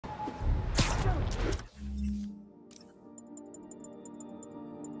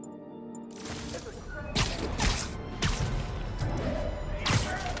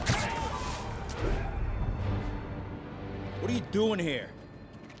doing here?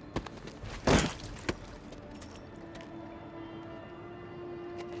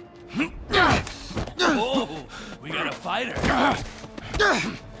 Oh, we got a fighter.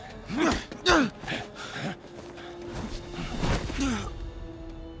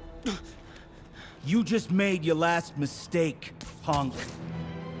 You just made your last mistake, punk.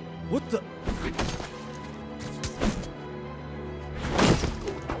 What the?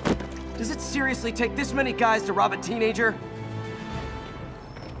 Does it seriously take this many guys to rob a teenager?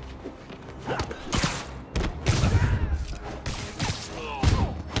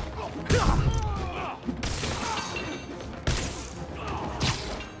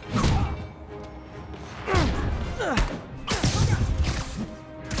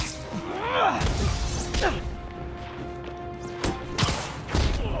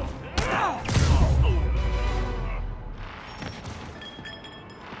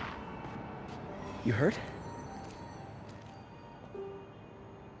 You hurt?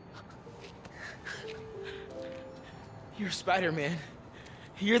 You're Spider-Man.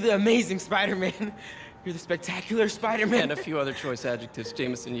 You're the amazing Spider-Man. You're the spectacular Spider-Man. And a few other choice adjectives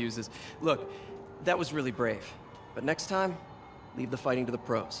Jameson uses. Look, that was really brave. But next time, leave the fighting to the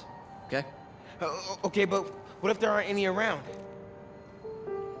pros, okay? Okay, but what if there aren't any around?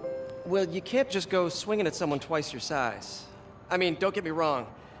 Well, you can't just go swinging at someone twice your size. I mean, don't get me wrong.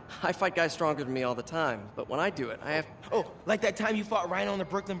 I fight guys stronger than me all the time, but when I do it, I have... Oh, like that time you fought Rhino on the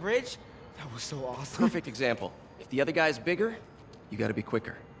Brooklyn Bridge? That was so awesome. Perfect example. If the other guy's bigger, you gotta be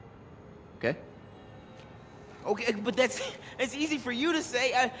quicker. Okay? Okay, but that's easy for you to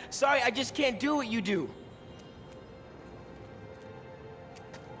say. Sorry, I just can't do what you do.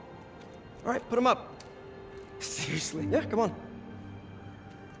 All right, put him up. Seriously? Yeah, come on.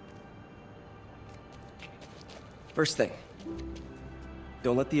 First thing,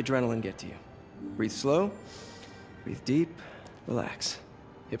 don't let the adrenaline get to you. Breathe slow, breathe deep, relax.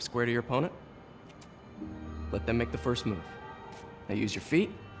 Hip square to your opponent. Let them make the first move. Now use your feet,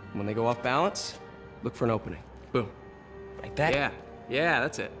 and when they go off balance, look for an opening. Boom. Like that? Yeah,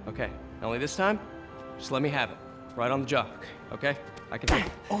 that's it. Okay, now only this time, just let me have it. Right on the jaw, okay? I can...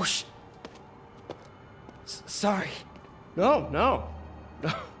 Oh, sorry. No.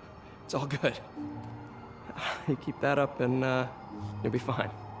 It's all good. You keep that up and you'll be fine.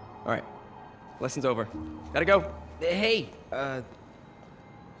 All right, lesson's over. Gotta go. Hey,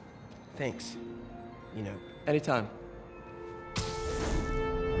 thanks. You know. Anytime.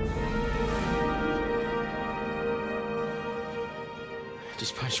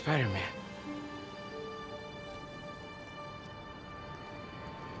 Just punch Spider-Man.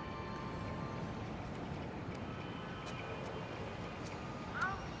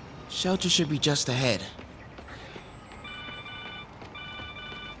 Shelter should be just ahead.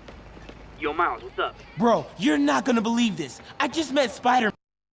 Yo, Miles, what's up? Bro, you're not gonna believe this. I just met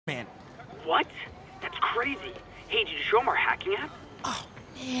Spider-Man. What? That's crazy. Hey, did you show him our hacking app? Oh,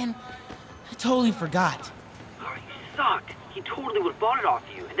 man. I totally forgot. Oh, you suck. He totally would have bought it off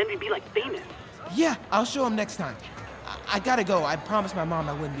you, and then we'd be, like, famous. Yeah, I'll show him next time. I gotta go. I promised my mom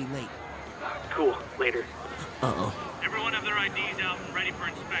I wouldn't be late. Cool. Later. Uh-oh. Everyone have their IDs out and ready for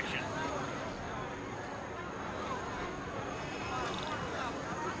inspection.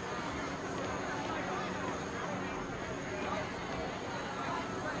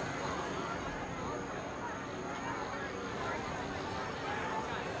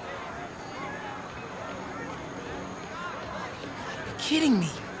 Kidding me?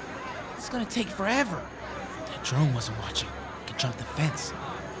 It's gonna take forever. That drone wasn't watching. I could jump the fence.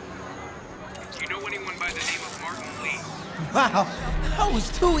 Do you know anyone by the name of Martin Lee? Wow, that was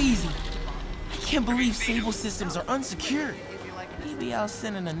too easy. I can't believe Sable systems are unsecured. Maybe I'll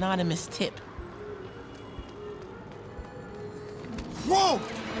send an anonymous tip. Whoa!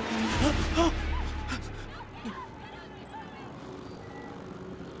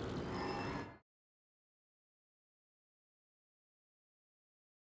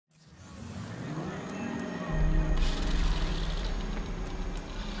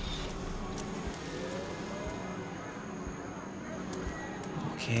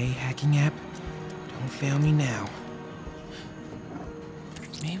 Okay, hacking app. Don't fail me now.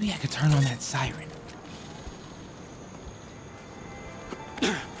 Maybe I could turn on that siren.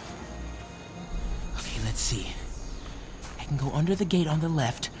 Okay, let's see. I can go under the gate on the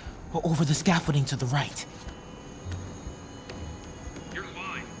left, or over the scaffolding to the right. You're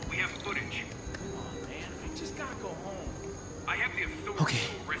fine. We have footage. Oh man, I just gotta go home. I have the authority Okay,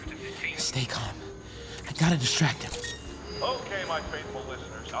 to arrest and detain. stay calm. I gotta distract him. Okay, my faithful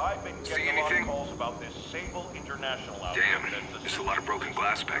listeners, I've been getting a lot of calls about this Sable International outfit. Damn, there's a lot of broken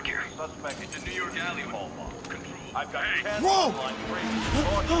glass back here. Suspect It's a New York alleyway. Hallmark. Control I've got 10 Whoa! online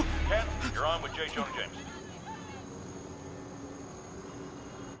trades. Ken, you're on with J. Jonah James.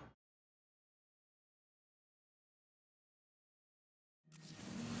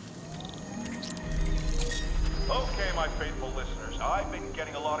 Okay, my faithful listeners, I've been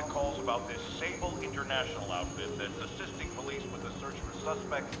getting a lot of calls about this Sable International outfit that's assisting police with the search for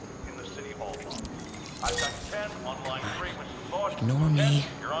suspects in the City Hall bomb. I've got 10 online treatments of thought. Ignore me.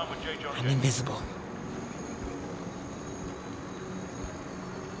 You're on with J. Jonah I'm James. invisible.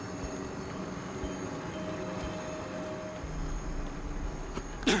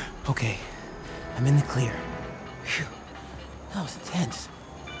 Okay, I'm in the clear. Phew, that was intense.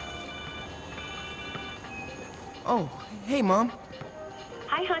 Oh, hey, Mom.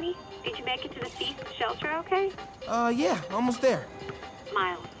 Hi, honey. Did you make it to the thief shelter okay? Yeah, almost there.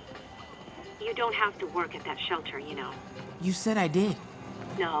 Miles, you don't have to work at that shelter, you know. You said I did.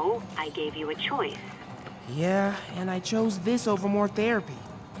 No, I gave you a choice. Yeah, and I chose this over more therapy.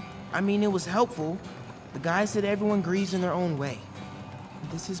 I mean, it was helpful. The guy said everyone grieves in their own way.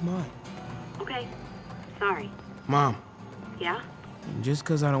 This is mine. Okay. Sorry. Mom, Yeah? just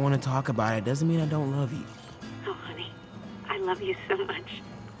because I don't want to talk about it doesn't mean I don't love you. Oh, honey. I love you so much.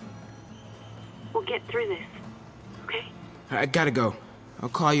 We'll get through this. Okay? I gotta go. I'll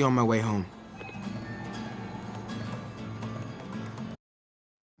call you on my way home. I'm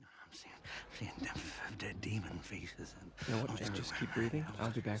seeing dead demon faces. You know what? Just keep breathing. I'll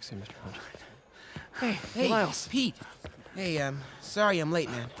be back soon, Mr. Hunter. Hey, Miles. Pete. Hey, sorry I'm late,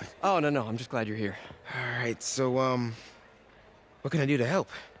 man. Oh, no. I'm just glad you're here. All right, so, what can I do to help?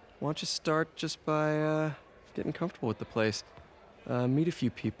 Why don't you start just by, getting comfortable with the place? Meet a few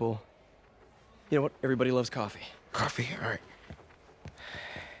people. You know what? Everybody loves coffee. Coffee? All right.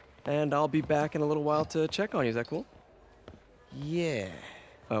 And I'll be back in a little while to check on you. Is that cool? Yeah.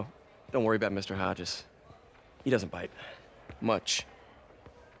 Oh, don't worry about Mr. Hodges. He doesn't bite. Much.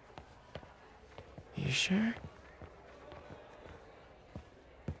 You sure?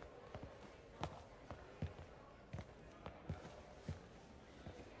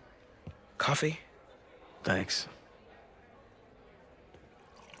 Coffee? Thanks.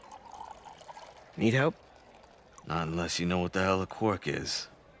 Need help? Not unless you know what the hell a quark is.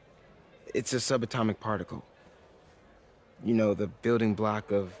 It's a subatomic particle. You know, the building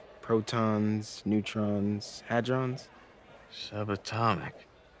block of protons, neutrons, hadrons. Subatomic.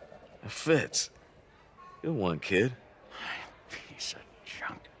 It fits. Good one, kid. Piece of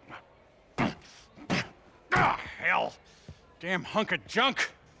junk. Ah, hell. Damn hunk of junk.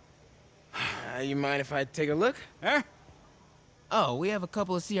 You mind if I take a look? Huh? Oh, we have a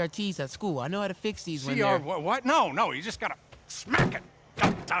couple of CRTs at school. I know how to fix these when CR they're... what? No, you just gotta smack it a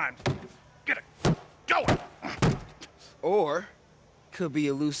couple times. Get it going. Or, could be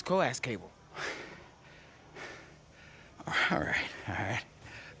a loose coax cable. All right.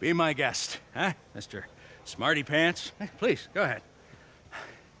 Be my guest, huh, Mr. Smarty Pants? Please, go ahead.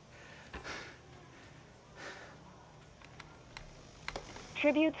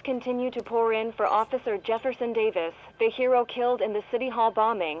 Tributes continue to pour in for Officer Jefferson Davis, the hero killed in the City Hall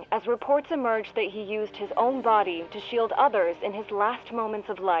bombing, as reports emerge that he used his own body to shield others in his last moments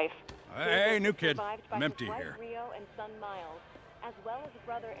of life. Hey, new kid. Survived by I'm his empty wife here. Rio and son Miles, as well as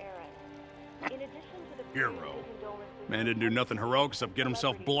brother Aaron. In addition to the Hero. condolences Man didn't do nothing heroic except get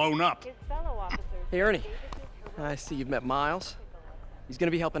himself blown up. his fellow officers Hey, Ernie. Davis's I see you've met Miles. He's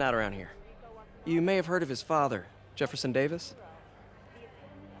gonna be helping out around here. You may have heard of his father, Jefferson Davis.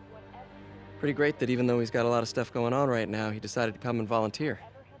 Pretty great that even though he's got a lot of stuff going on right now, he decided to come and volunteer.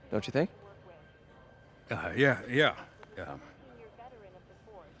 Don't you think? Yeah.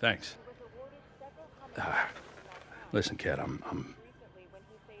 Thanks. Listen, kid, I'm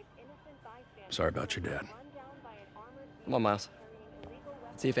sorry about your dad. Come on, Miles.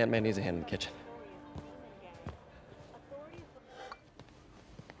 Let's see if Aunt May needs a hand in the kitchen.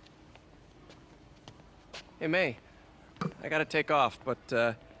 Hey, May. I gotta take off,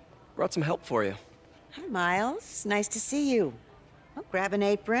 but, brought some help for you. Hi, Miles. Nice to see you. Well, grab an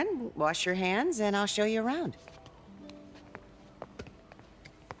apron, wash your hands, and I'll show you around.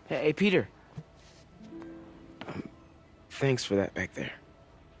 Hey, Peter. Thanks for that back there.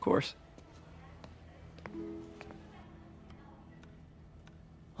 Of course.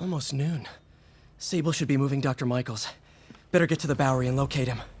 Almost noon. Sable should be moving Dr. Michaels. Better get to the Bowery and locate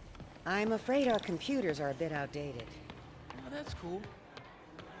him. I'm afraid our computers are a bit outdated. Oh, that's cool.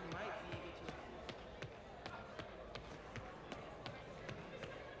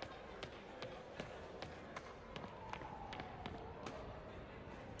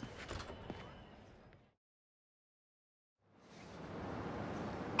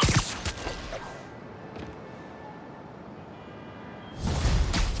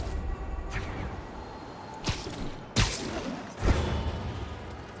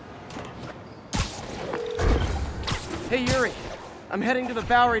 Hey, Yuri. I'm heading to the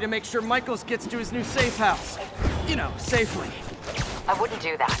Bowery to make sure Michaels gets to his new safe house. You know, safely. I wouldn't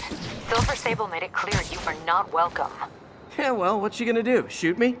do that. Silver Sable made it clear you are not welcome. Yeah, well, what's she gonna do?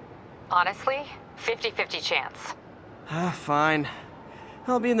 Shoot me? Honestly, 50-50 chance. Fine.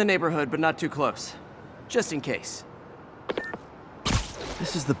 I'll be in the neighborhood, but not too close. Just in case.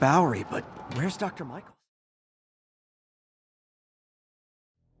 This is the Bowery, but where's Dr. Michaels?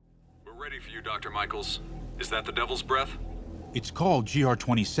 We're ready for you, Dr. Michaels. Is that the Devil's Breath? It's called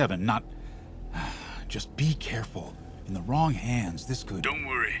GR-27, not... Just be careful. In the wrong hands, this could... Don't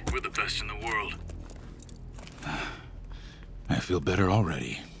worry, we're the best in the world. I feel better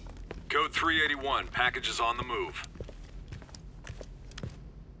already. Code 381, package is on the move.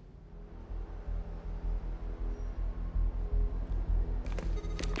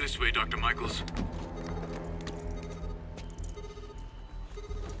 This way, Dr. Michaels.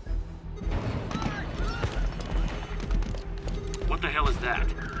 What the hell is that?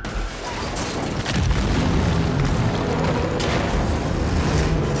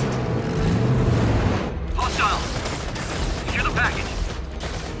 Hostile! Secure the package.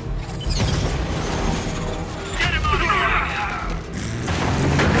 Get him out of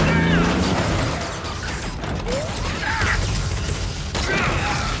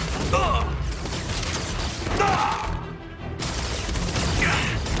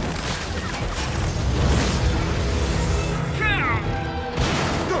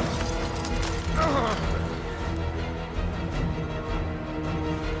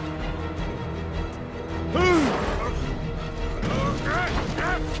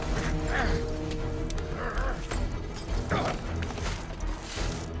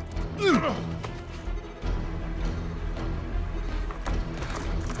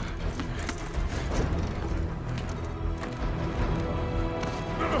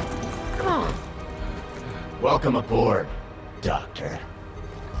Welcome aboard, Doctor.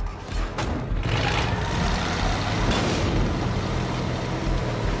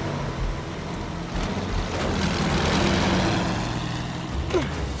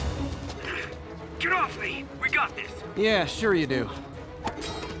 Get off me! We got this! Yeah, sure you do.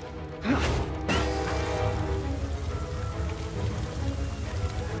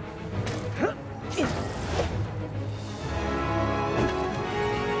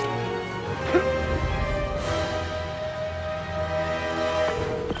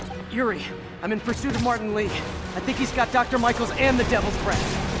 Yuri, I'm in pursuit of Martin Lee. I think he's got Dr. Michaels and the Devil's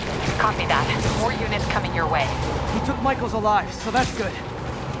Breath. Copy that. More units coming your way. He took Michaels alive, so that's good.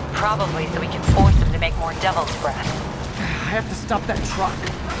 Probably so we can force him to make more Devil's Breath. I have to stop that truck.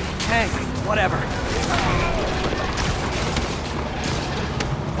 Tank, whatever.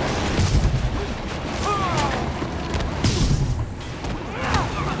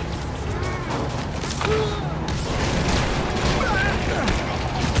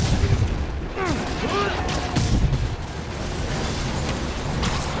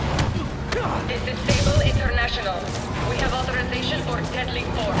 This is Sable International. We have authorization for deadly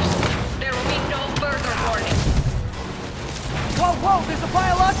force. There will be no further warning. Whoa, whoa, there's a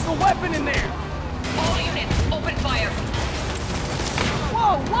biological weapon in there! All units, open fire.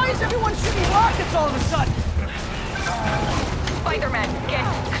 Whoa, why is everyone shooting rockets all of a sudden? Spider-Man, get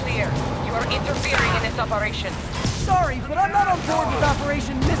clear. You are interfering in this operation. Sorry, but I'm not on board with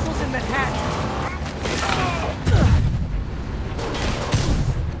Operation Missiles in Manhattan.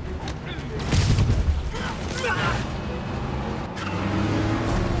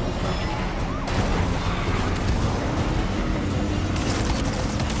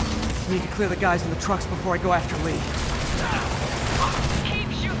 I need to clear the guys in the trucks before I go after Lee. Keep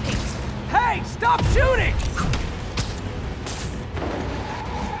shooting! Hey, stop shooting!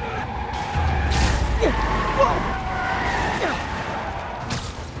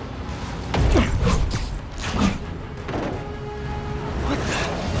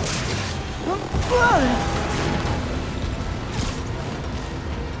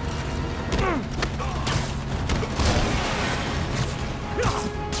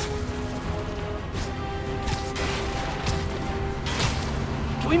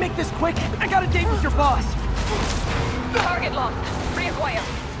 Can we make this quick? I got a date with your boss. Target lost. Reacquire.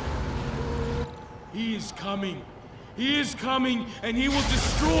 He is coming. He is coming, and he will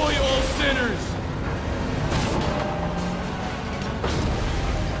destroy all sinners.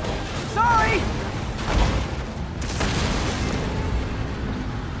 Sorry!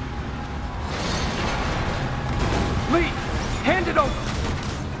 Lee, hand it over.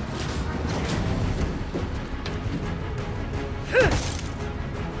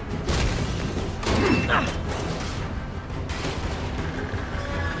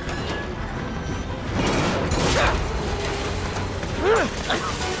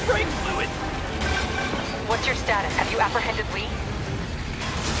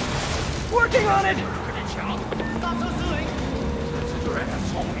 Working on it! 这边抢！刹车失灵！这个人很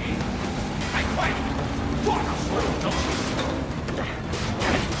聪明，太快了，挂到所有东西。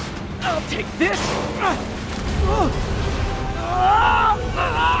I'll take this!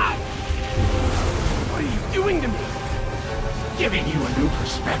 What are you doing to me? Giving you a new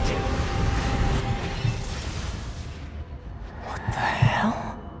perspective. What the hell?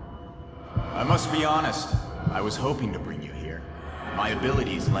 I must be honest. I was hoping to bring you here. My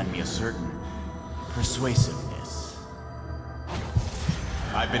abilities lend me a certain persuasiveness.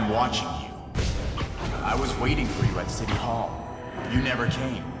 I've been watching you. I was waiting for you at City Hall. You never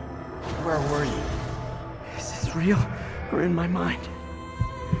came. Where were you? Is this real or in my mind?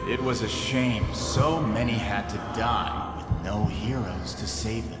 It was a shame so many had to die with no heroes to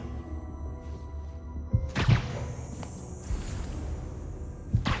save them.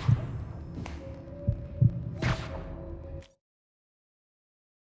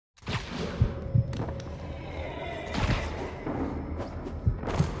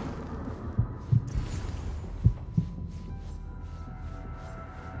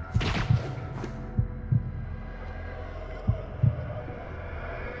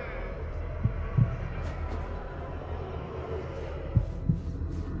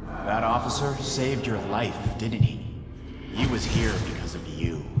 That officer saved your life, didn't he? He was here because of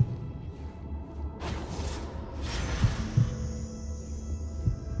you.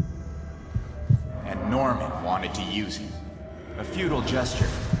 And Norman wanted to use him. A futile gesture,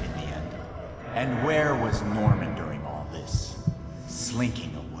 in the end. And where was Norman during all this?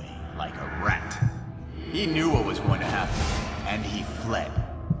 Slinking away like a rat. He knew what was going to happen, and he fled.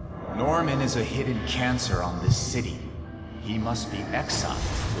 Norman is a hidden cancer on this city. He must be exiled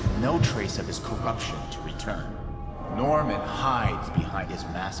with no trace of his corruption to return. Norman hides behind his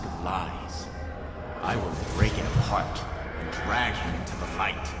mask of lies. I will break it apart and drag him into the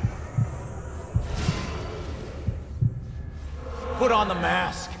light. Put on the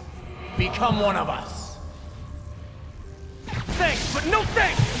mask. Become one of us. Thanks, but no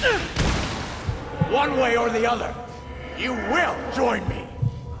thanks! One way or the other, you will join me.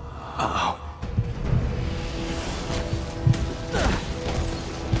 Uh-oh.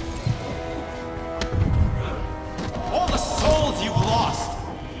 All the souls you've lost,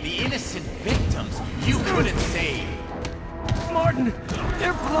 the innocent victims you couldn't save. Martin,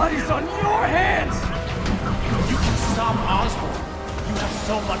 their blood is on your hands! You can stop Osborn. You have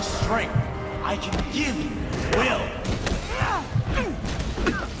so much strength. I can give you will.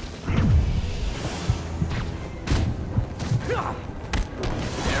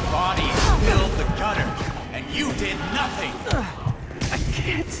 Their bodies filled the gutter, and you did nothing. I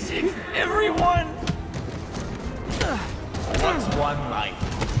can't save everyone! What's one life?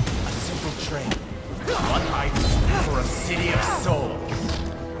 A simple train. One life for a city of souls.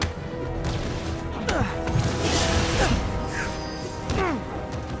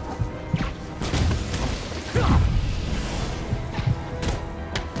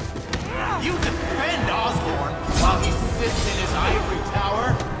 You defend Osborn while he sits in his ivory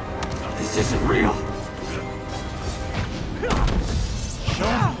tower? This isn't real.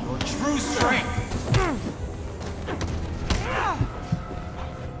 Show me your true strength.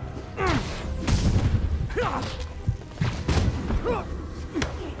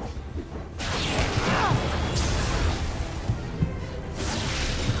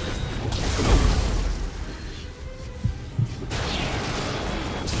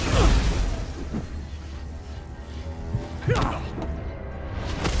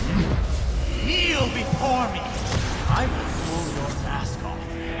 Kneel before me. I will pull your mask off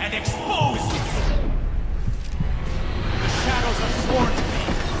and expose you. The shadows are sworn to me,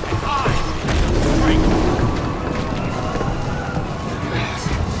 and I strength.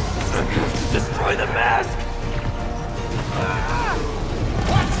 Destroy the mask!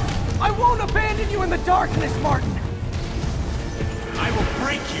 What? I won't abandon you in the darkness, Martin! I will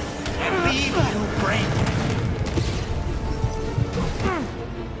break you and leave you brain dead.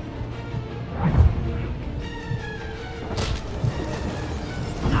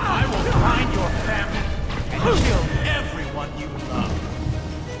 I will find your family and kill everyone you love.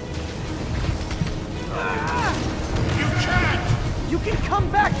 You can't! You can come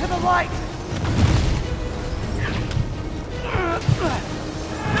back to the light!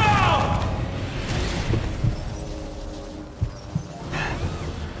 No!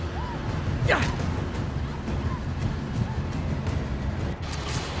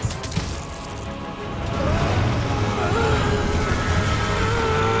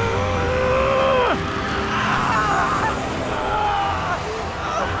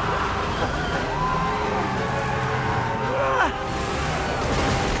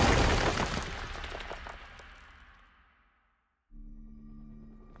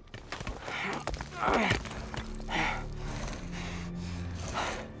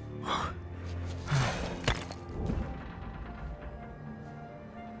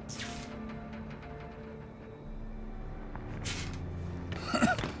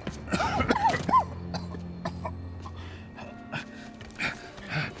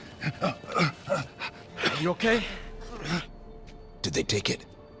 You okay? Did they take it?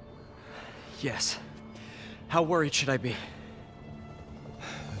 Yes. How worried should I be?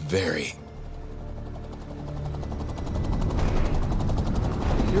 Very.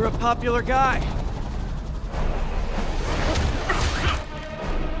 You're a popular guy.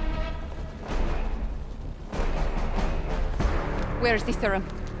 Where's the serum?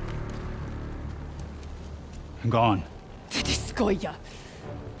 Gone. Skoya.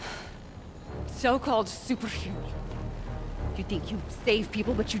 So-called superhero. You think you save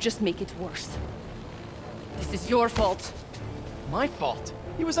people, but you just make it worse. This is your fault. My fault?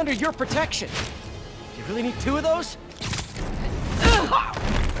 He was under your protection. You really need 2 of those?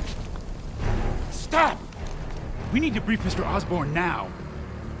 Stop! We need to brief Mr. Osborn now.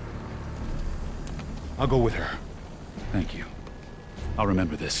 I'll go with her. Thank you. I'll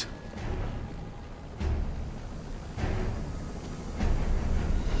remember this.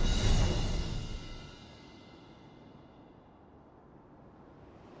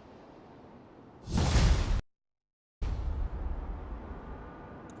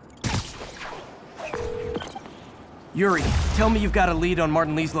 Yuri, tell me you've got a lead on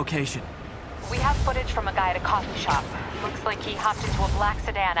Martin Lee's location. We have footage from a guy at a coffee shop. Looks like he hopped into a black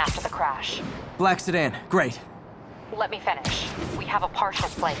sedan after the crash. Black sedan, great. Let me finish. We have a partial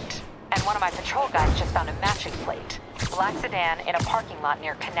plate. And one of my patrol guys just found a matching plate. Black sedan in a parking lot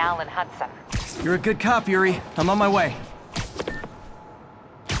near Canal and Hudson. You're a good cop, Yuri. I'm on my way.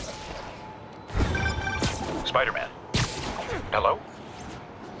 Spider-Man. Hello?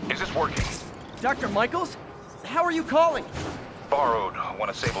 Is this working? Dr. Michaels? How are you calling? Borrowed one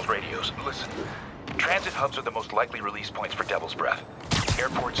of Sable's radios. Listen, transit hubs are the most likely release points for Devil's Breath.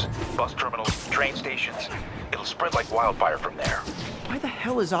 Airports, bus terminals, train stations. It'll spread like wildfire from there. Why the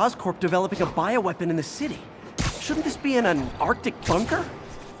hell is Oscorp developing a bioweapon in the city? Shouldn't this be in an Arctic bunker?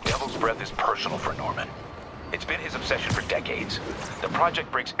 Devil's Breath is personal for Norman. It's been his obsession for decades. The project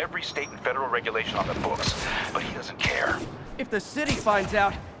breaks every state and federal regulation on the books, but he doesn't care. If the city finds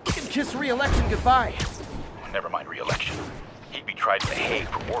out, he can kiss re-election goodbye. Never mind re-election. He'd be tried in The Hague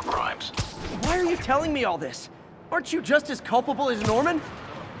for war crimes. Why are you telling me all this? Aren't you just as culpable as Norman?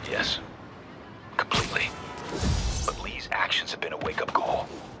 Yes. Completely. But Lee's actions have been a wake-up call.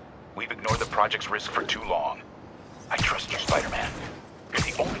 We've ignored the project's risk for too long. I trust you, Spider-Man.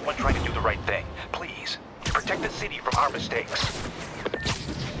 You're the only one trying to do the right thing. Please, protect the city from our mistakes.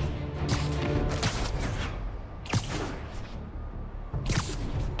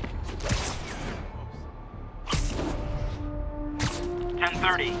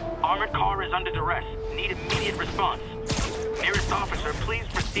 Armored car is under duress. Need immediate response. Nearest officer, please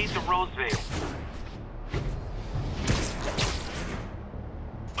proceed to Roseville.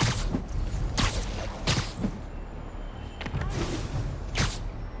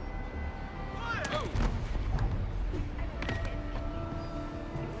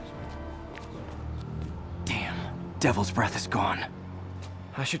 Damn. Devil's Breath is gone.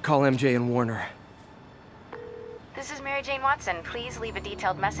 I should call MJ and warn her. This is Mary Jane Watson. Please leave a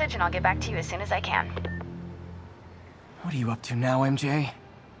detailed message and I'll get back to you as soon as I can. What are you up to now, MJ?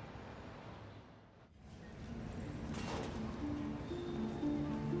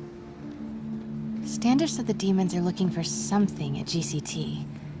 Standish said the demons are looking for something at GCT.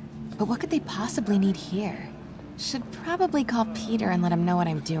 But what could they possibly need here? Should probably call Peter and let him know what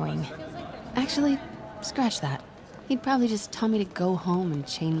I'm doing. Actually, scratch that. He'd probably just tell me to go home and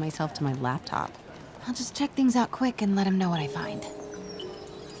chain myself to my laptop. I'll just check things out quick and let him know what I find.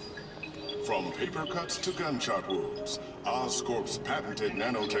 From paper cuts to gunshot wounds, Oscorp's patented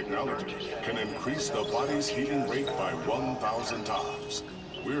nanotechnology can increase the body's healing rate by 1,000 times.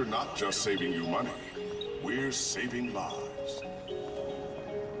 We're not just saving you money, we're saving lives.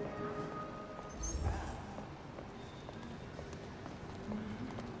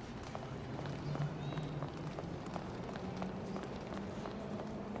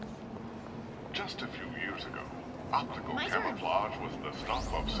 Just a few years ago, optical camouflage was the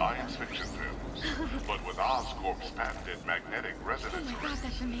stuff of science fiction films. But with Oscorp's patented magnetic resonance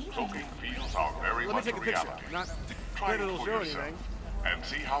rays, cloaking fields are very much a reality. Try it for yourself and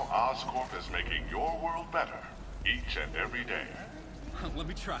see how Oscorp is making your world better each and every day. Let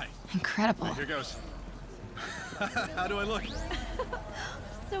me try. Incredible. Here goes. How do I look?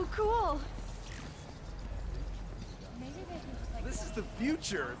 So cool. This is the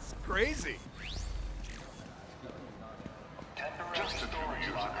future. It's crazy. Just a few years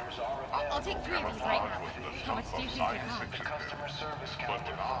ago, I'll take 3 of these right now. How much do you think they cost? but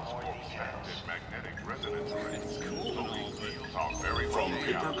with Oscorp's patented magnetic resonance rays, soaking fields are very From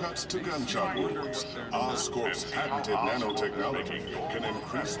paper cuts to gunshot wounds, Oscorp's patented nanotechnology can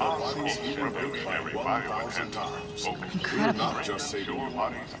increase the body's healing rate by 1,000 times. We're not just saving your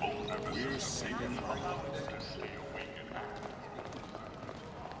bodies, we're saving lives.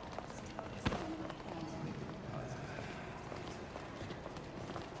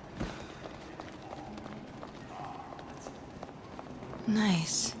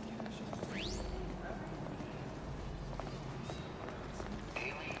 Nice.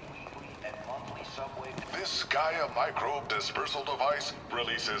 This Gaia microbe dispersal device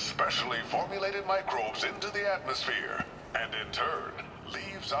releases specially formulated microbes into the atmosphere, and in turn,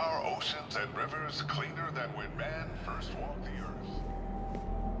 leaves our oceans and rivers cleaner than when man first walked the earth.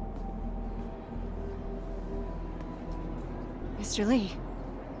 Mr. Lee.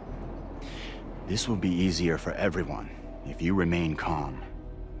 This will be easier for everyone if you remain calm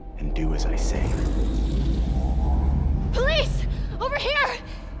and do as I say. Police! Over here!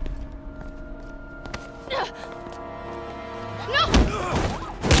 No!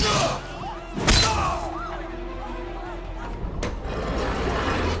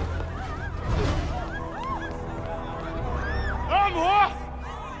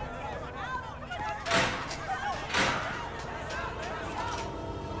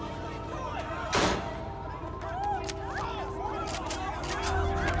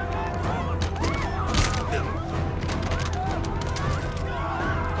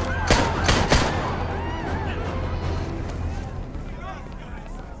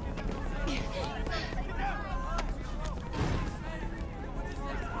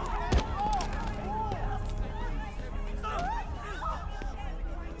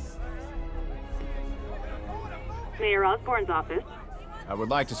 Mayor Osborne's office. I would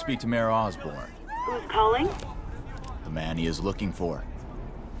like to speak to Mayor Osborne, Who's calling? the man he is looking for.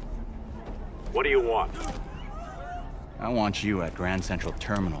 What do you want? I want you at Grand Central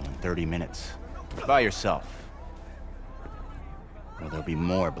Terminal in 30 minutes. By yourself. Or there'll be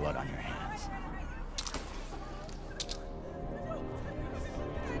more blood on your hands.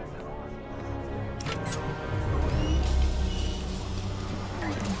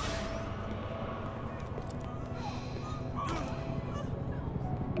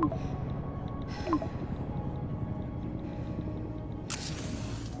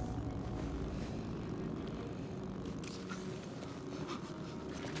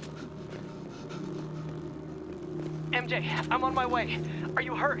 MJ, I'm on my way. Are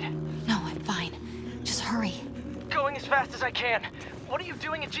you hurt? No, I'm fine. Just hurry. Going as fast as I can. What are you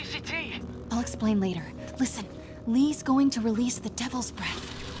doing at GCT? I'll explain later. Listen, Lee's going to release the Devil's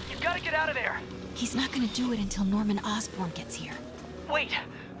Breath. You've got to get out of there. He's not gonna do it until Norman Osborn gets here. Wait,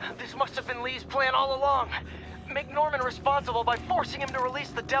 this must have been Lee's plan all along. Make Norman responsible by forcing him to release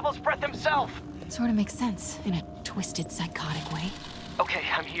the Devil's Breath himself. Sort of makes sense, in a twisted, psychotic way. Okay,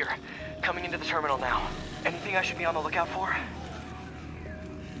 I'm here. Coming into the terminal now. Anything I should be on the lookout for?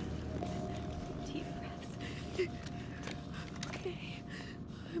 Deep breaths. Okay.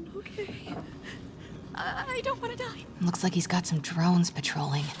 I'm okay. I don't want to die. Looks like he's got some drones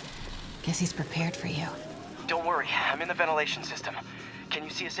patrolling. Guess he's prepared for you. Don't worry, I'm in the ventilation system. Can you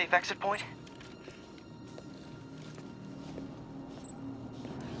see a safe exit point?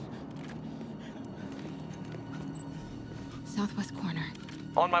 Southwest corner.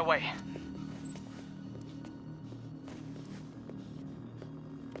 On my way.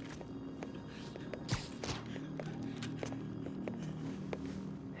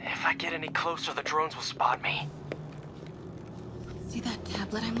 If I get any closer, the drones will spot me. See that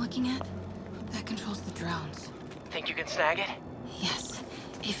tablet I'm looking at? That controls the drones. Think you can snag it? Yes,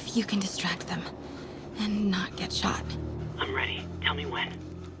 if you can distract them. And not get shot. I'm ready. Tell me when.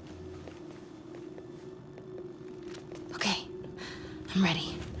 Okay, I'm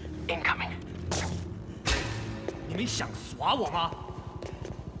ready. Incoming. 你们想耍我吗？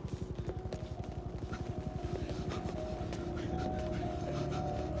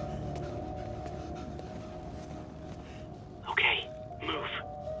 Okay, move.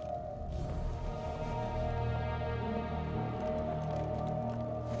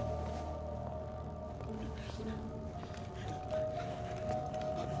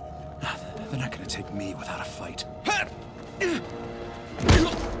 They're not gonna take me without a fight.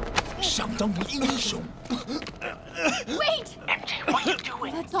 相当的英雄。 Wait! MJ, what are you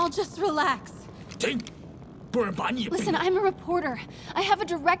doing? Let's all just relax. 停，不然把你也被 Listen, I'm a reporter. I have a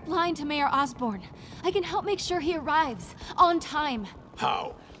direct line to Mayor Osborne. I can help make sure he arrives on time.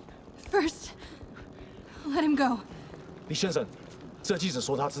 How? First, let him go. 李先生，这记者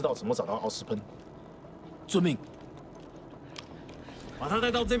说他知道怎么找到奥斯喷。遵命。把他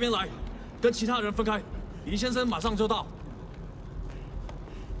带到这边来，跟其他人分开。李先生马上就到。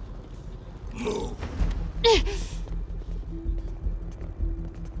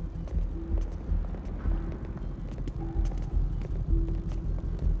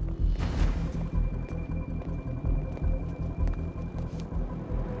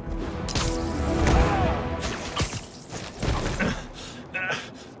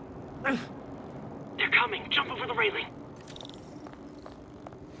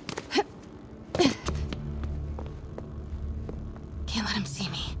Can't let him see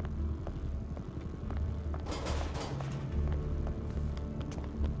me.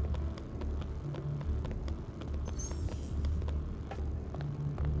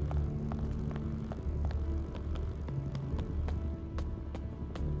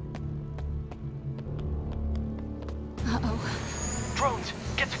 Uh-oh. Drones,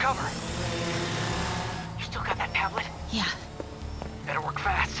 get to cover. You still got that tablet? Yeah. Better work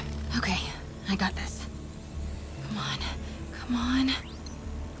fast. Okay, I got this. Come on. Come on.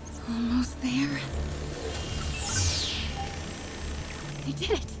 Almost there. I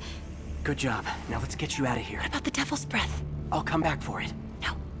did it. Good job. Now let's get you out of here. What about the Devil's Breath? I'll come back for it.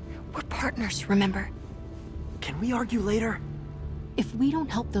 No. We're partners, remember? Can we argue later? If we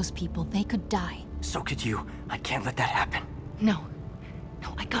don't help those people, they could die. So could you. I can't let that happen. No.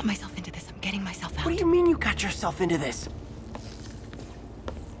 No, I got myself into this. I'm getting myself out. What do you mean you got yourself into this?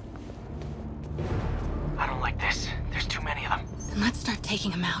 I don't like this. There's too many of them. Then let's start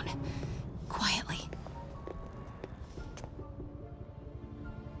taking them out. Quietly.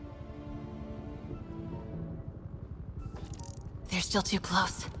 They're still too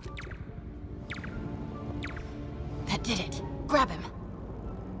close. That did it. Grab him.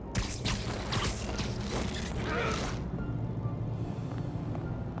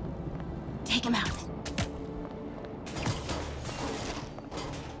 Take him out.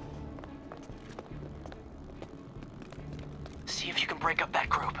 See if you can break up that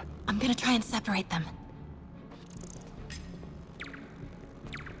group. I'm gonna try and separate them.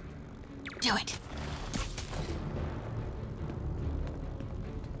 Do it.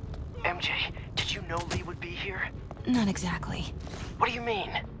 MJ, did you know Lee would be here? Not exactly. What do you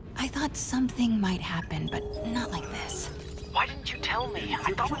mean? I thought something might happen, but not like this. Why didn't you tell me?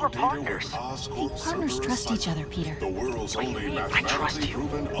 I thought we were partners. Hey, partners trust each other, Peter. The world's only I trust you.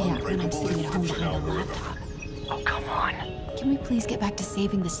 Yeah, when I'm sitting at home behind a laptop. Oh, come on. Can we please get back to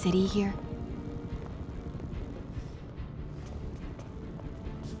saving the city here?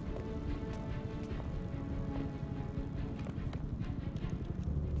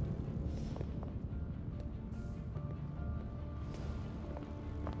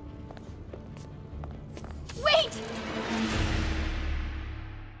 Wait!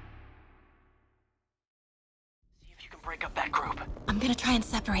 See if you can break up that group. I'm gonna try and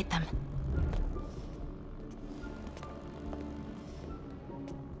separate them.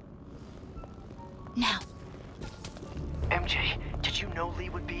 Now. MJ, did you know Lee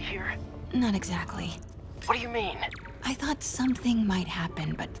would be here? Not exactly. What do you mean? I thought something might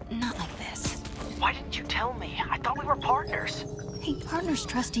happen, but not like this. Why didn't you tell me? I thought we were partners. Hey, partners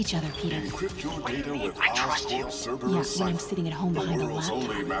trust each other, Peter. Encrypt your data with I trust you. Yeah, when I'm sitting at home behind a laptop.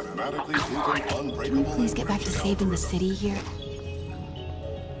 Only mathematically proven Can we unbreakable please get back to saving the city here?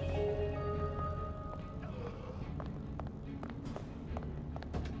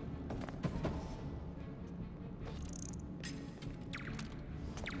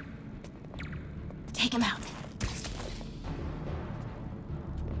 Take him out.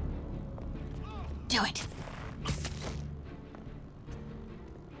 Do it.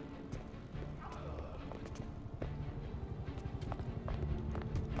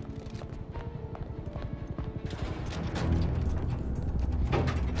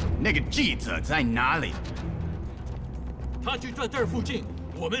那个记者在哪里？他就在这儿附近，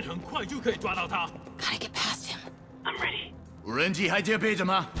我们很快就可以抓到他。Gotta get past him. I'm ready. 无人机还接备着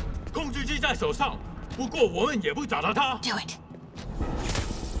吗？控制机在手上，不过我们也不找到他。 Do it.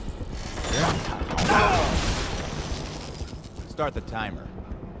 Start the timer.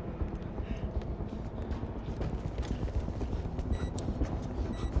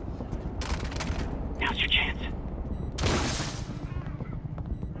 Now's your chance.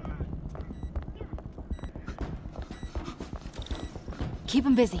 Keep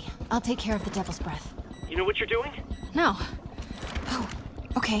him busy. I'll take care of the Devil's Breath. You know what you're doing? No. Oh,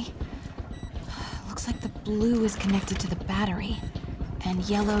 okay. Looks like the blue is connected to the battery, and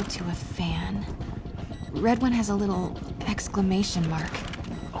yellow to a fan. Red one has a little exclamation mark.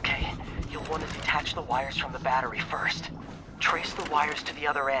 Okay, you'll want to detach the wires from the battery first. Trace the wires to the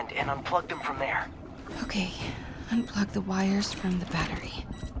other end and unplug them from there. Okay, unplug the wires from the battery.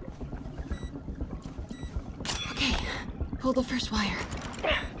 Okay, pull the first wire.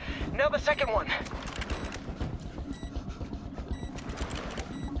 Now the second one.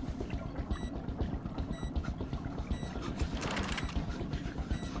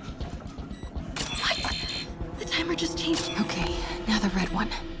 What? The timer just changed. Okay, now the red one.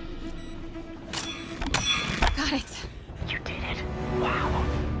 Got it. You did it. Wow.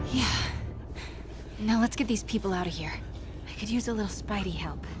 Yeah. Now let's get these people out of here. I could use a little Spidey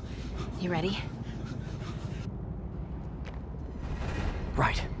help. You ready?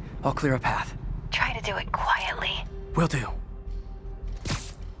 Right. I'll clear a path. Try to do it quietly. Will do.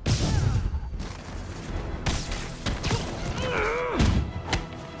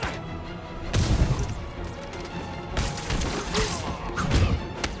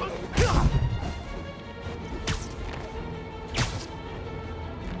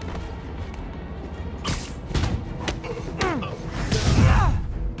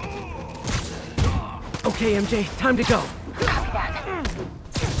 Okay, MJ, time to go. Copy that.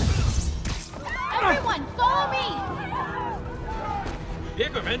 Everyone, follow me! 别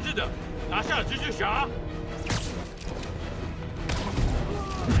拐门子的，拿下蜘蛛侠。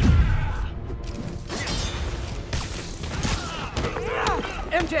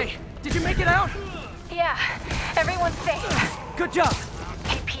 MJ, did you make it out? Yeah, everyone's safe. Good job.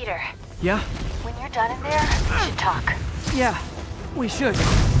 Hey, Peter. Yeah? When you're done in there, we should talk. Yeah, we should.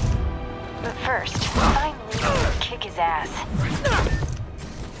 But first, find Lee and kick his ass.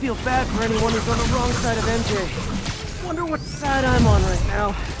 Feel bad for anyone who's on the wrong side of MJ. Wonder what side I'm on right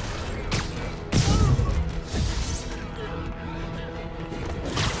now.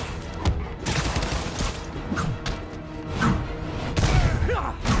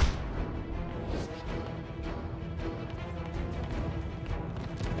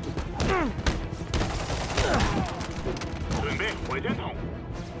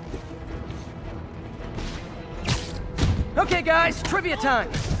 Okay guys, trivia time.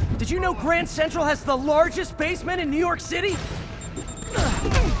 Did you know Grand Central has the largest basement in New York City?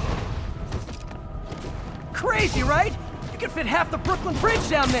 Crazy, right? You could fit half the Brooklyn Bridge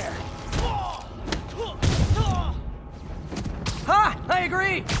down there. Ha! I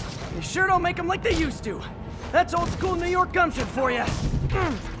agree. They sure don't make them like they used to. That's old school New York gumption for you.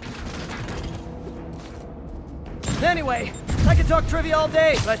 Anyway, I could talk trivia all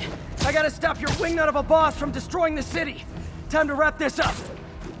day, but I gotta stop your wingnut of a boss from destroying the city. Time to wrap this up.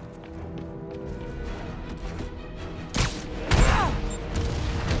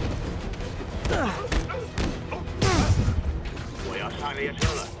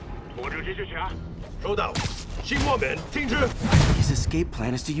 His escape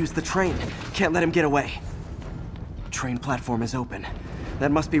plan is to use the train. Can't let him get away. Train platform is open.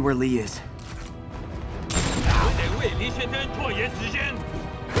 That must be where Lee is.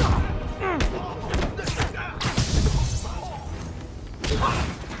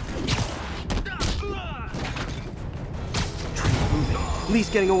 Lee's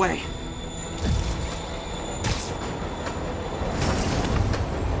getting away.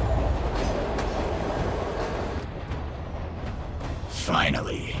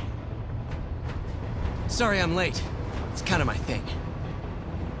 Finally. Sorry I'm late. It's kind of my thing.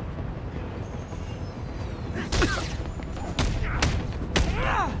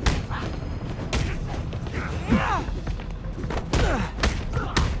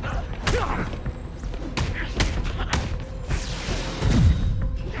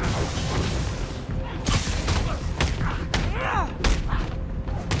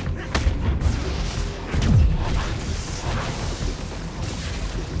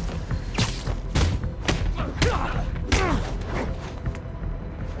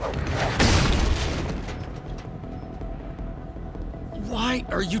 Why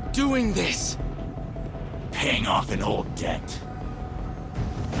are you doing this? Paying off an old debt.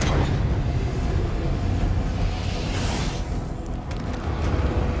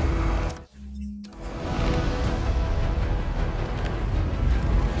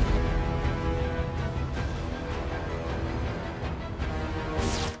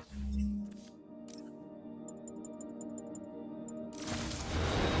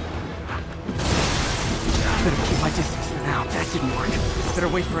 Better keep my distance for now. That didn't work. Better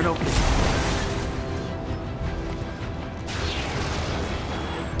wait for an opening.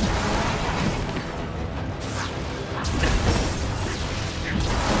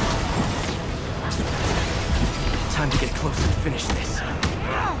 Time to get close and finish this.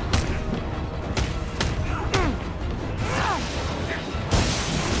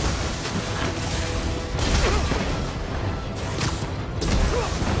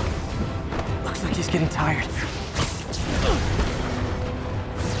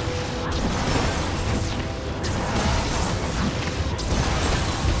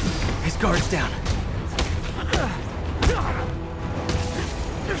 guards down.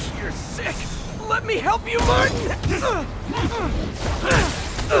 You're sick! Let me help you, Martin!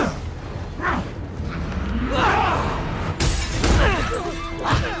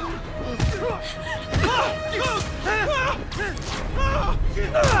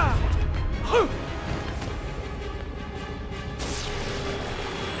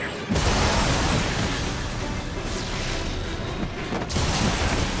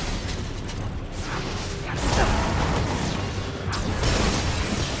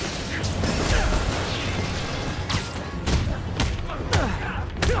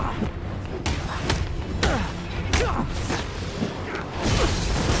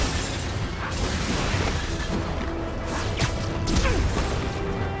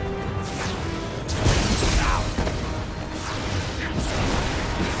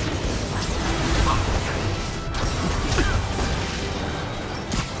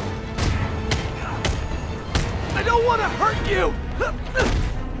 I don't want to hurt you!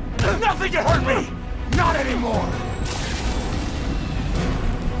 Nothing can hurt me! Not anymore!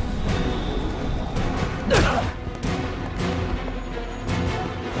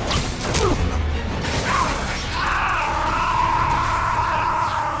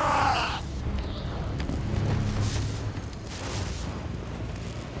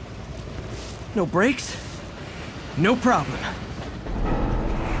 No brakes? No problem.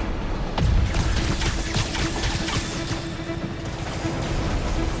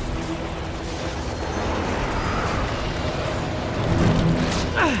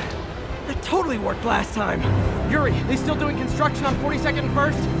 That totally worked last time. Yuri, they still doing construction on 42nd and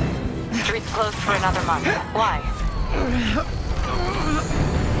 1st? Street's closed for another month. Why?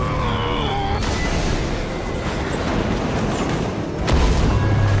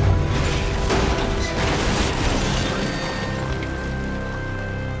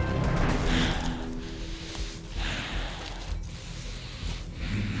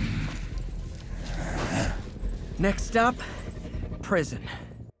 Next stop, prison.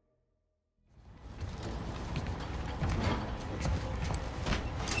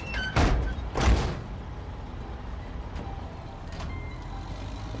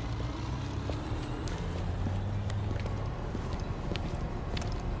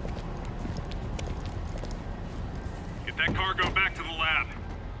 Get that cargo back to the lab.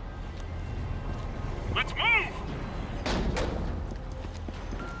 Let's move!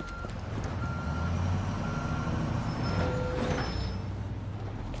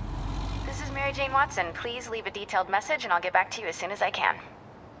 This is Mary Jane Watson. Please leave a detailed message and I'll get back to you as soon as I can.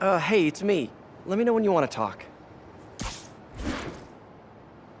 Hey, it's me. Let me know when you want to talk.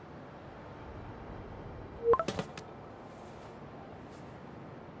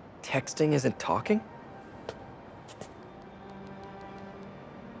 Texting isn't talking?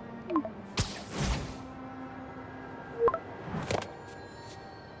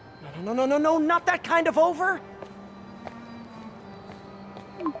 No, not that kind of over!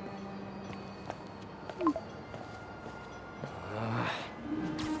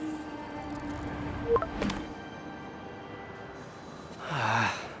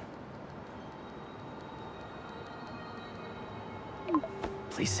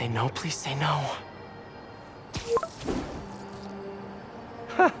 Please say no, please say no.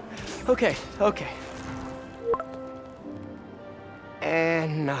 Okay.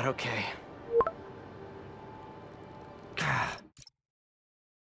 And not okay.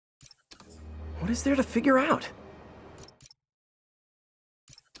 What is there to figure out?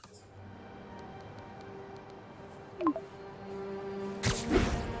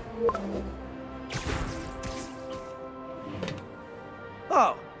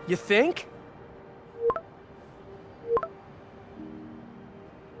 Oh, you think?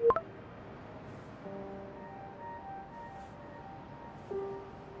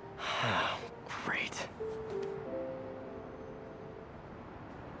 Great.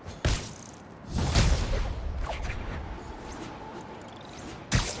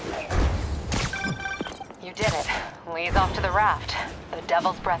 You did it. Lee's off to the raft. The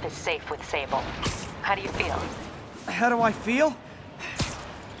Devil's Breath is safe with Sable. How do you feel? How do I feel?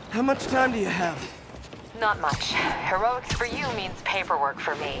 How much time do you have? Not much. Heroics for you means paperwork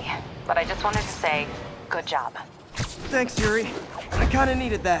for me. But I just wanted to say, good job. Thanks, Yuri. I kinda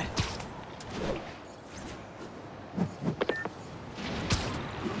needed that.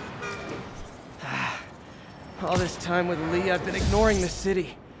 All this time with Lee, I've been ignoring the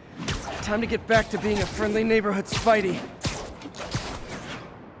city. Time to get back to being a friendly neighborhood Spidey.